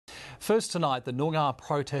First tonight, the Noongar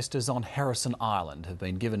protesters on Heirisson Island have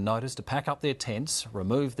been given notice to pack up their tents,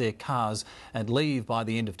 remove their cars and leave by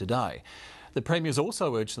the end of today. The Premier's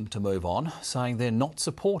also urged them to move on, saying they're not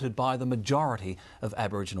supported by the majority of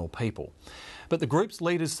Aboriginal people. But the group's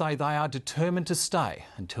leaders say they are determined to stay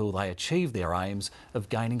until they achieve their aims of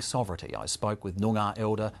gaining sovereignty. I spoke with Noongar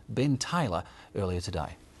elder Ben Taylor earlier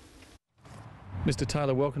today. Mr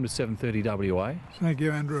Taylor, welcome to 7:30 WA. Thank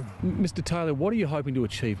you, Andrew. Mr Taylor, what are you hoping to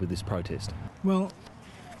achieve with this protest? Well,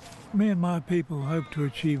 me and my people hope to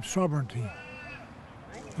achieve sovereignty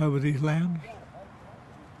over these lands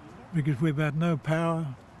because we've had no power.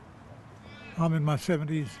 I'm in my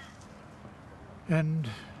 70s and,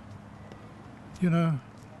 you know,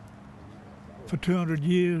 for 200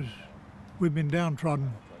 years we've been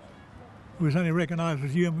downtrodden. We was only recognised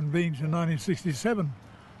as human beings in 1967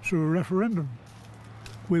 through a referendum.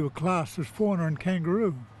 We were classed as fauna and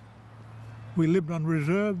kangaroo. We lived on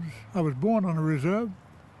reserves. I was born on a reserve.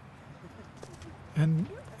 And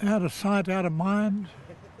out of sight, out of mind,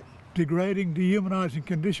 degrading, dehumanising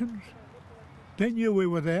conditions. They knew we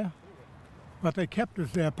were there, but they kept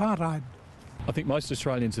us there, apartheid. I think most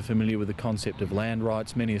Australians are familiar with the concept of land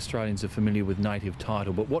rights. Many Australians are familiar with native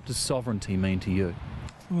title. But what does sovereignty mean to you?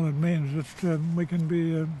 Well, it means that we can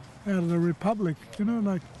be out of the republic, you know,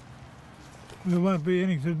 like there won't be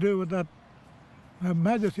anything to do with that Her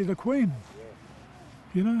Majesty the Queen.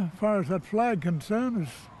 You know, as far as that flag concerned,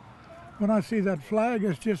 when I see that flag,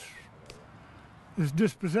 it's just as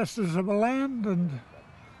dispossessors of a land and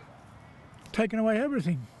taking away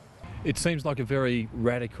everything. It seems like a very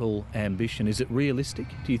radical ambition. Is it realistic?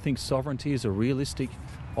 Do you think sovereignty is a realistic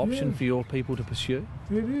option for your people to pursue?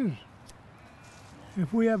 It is.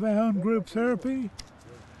 If we have our own group therapy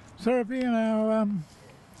and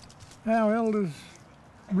our elders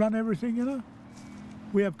run everything, you know.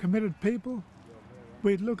 We have committed people.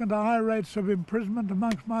 We look into high rates of imprisonment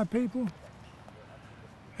amongst my people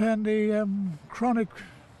and the chronic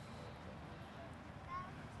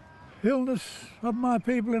illness of my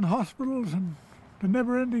people in hospitals and the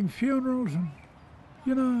never-ending funerals and,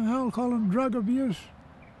 you know, alcohol and drug abuse,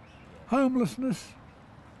 homelessness,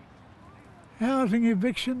 housing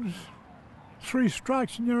evictions, 3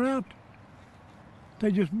 strikes and you're out.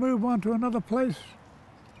 They just move on to another place.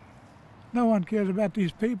 No one cares about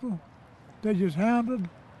these people. They're just hounded.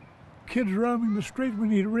 Kids roaming the street. We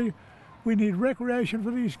need recreation for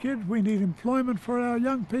these kids. We need employment for our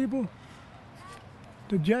young people.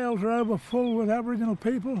 The jails are overfull with Aboriginal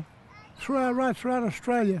people right throughout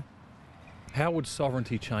Australia. How would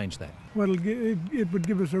sovereignty change that? Well, it would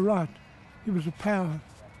give us a right, give us a power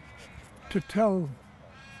to tell,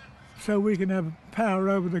 so we can have power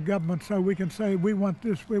over the government, so we can say we want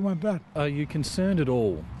this, we want that. Are you concerned at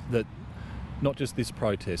all that not just this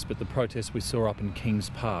protest, but the protest we saw up in Kings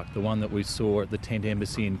Park, the one that we saw at the Tent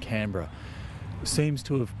Embassy in Canberra, seems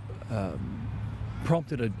to have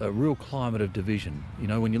prompted a real climate of division? You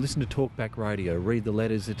know, when you listen to Talkback Radio, read the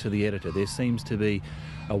letters to the editor, there seems to be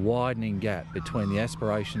a widening gap between the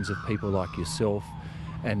aspirations of people like yourself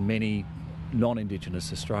and many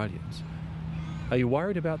non-Indigenous Australians. Are you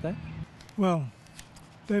worried about that? Well,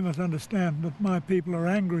 they must understand that my people are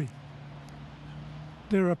angry.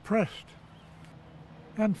 They're oppressed.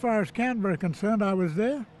 And as far as Canberra is concerned, I was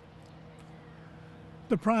there.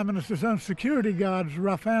 The Prime Minister's own security guards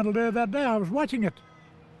rough-handled there that day. I was watching it.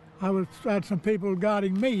 I had some people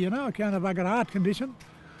guarding me, you know, kind of, I got a heart condition.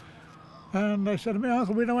 And they said to me,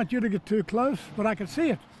 "Uncle, we don't want you to get too close," but I could see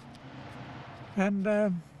it. And,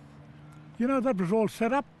 you know, that was all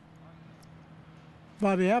set up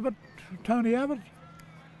by the Abbott, Tony Abbott.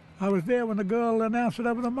 I was there when the girl announced it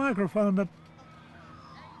over the microphone that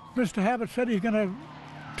Mr. Abbott said he's going to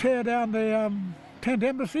tear down the Tent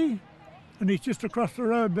Embassy, and he's just across the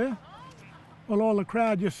road there. Well, all the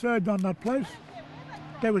crowd just surged on that place.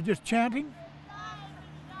 They were just chanting.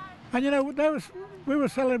 And, you know, we were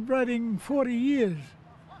celebrating 40 years.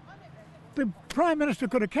 The Prime Minister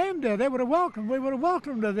could have came there. They would have welcomed. We would have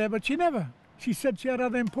welcomed her there, but she never. She said she had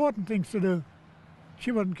other important things to do.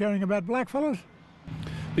 She wasn't caring about blackfellas.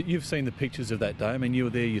 But you've seen the pictures of that day. I mean, you were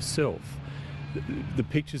there yourself. The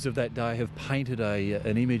pictures of that day have painted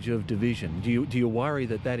an image of division. Do you worry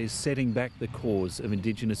that that is setting back the cause of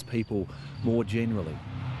Indigenous people more generally?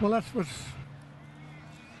 Well, that's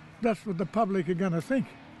what the public are going to think.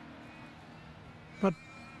 But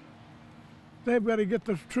they've got to get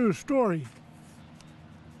the true story.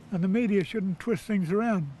 And the media shouldn't twist things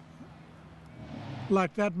around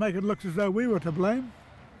like that, make it look as though we were to blame,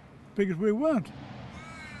 because we weren't.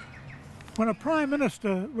 When a Prime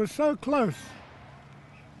Minister was so close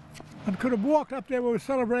and could have walked up there, we were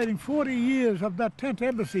celebrating 40 years of that Tent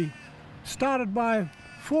Embassy, started by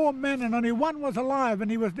 4 men and only one was alive,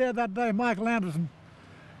 and he was there that day, Michael Anderson.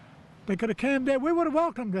 They could have came there, we would have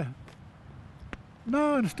welcomed her.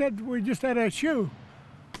 No, instead we just had her shoe.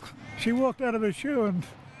 She walked out of her shoe,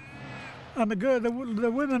 and the girl, the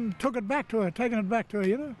women took it back to her, taking it back to her,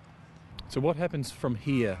 you know. So what happens from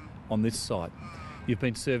here on this site? You've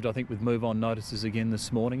been served, I think, with move-on notices again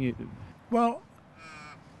this morning. Well,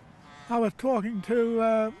 I was talking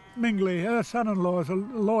to Mingley, her son-in-law is a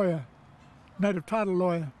lawyer, native title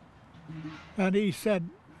lawyer, and he said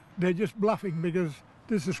they're just bluffing because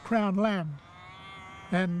this is Crown land,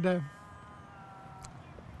 and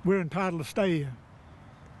we're entitled to stay here.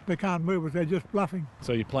 They can't move us, they're just bluffing.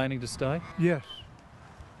 So you're planning to stay? Yes.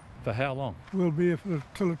 For how long? We'll be here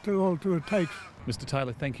till it takes. Mr.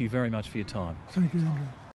 Taylor, thank you very much for your time. Thank you, Andrew.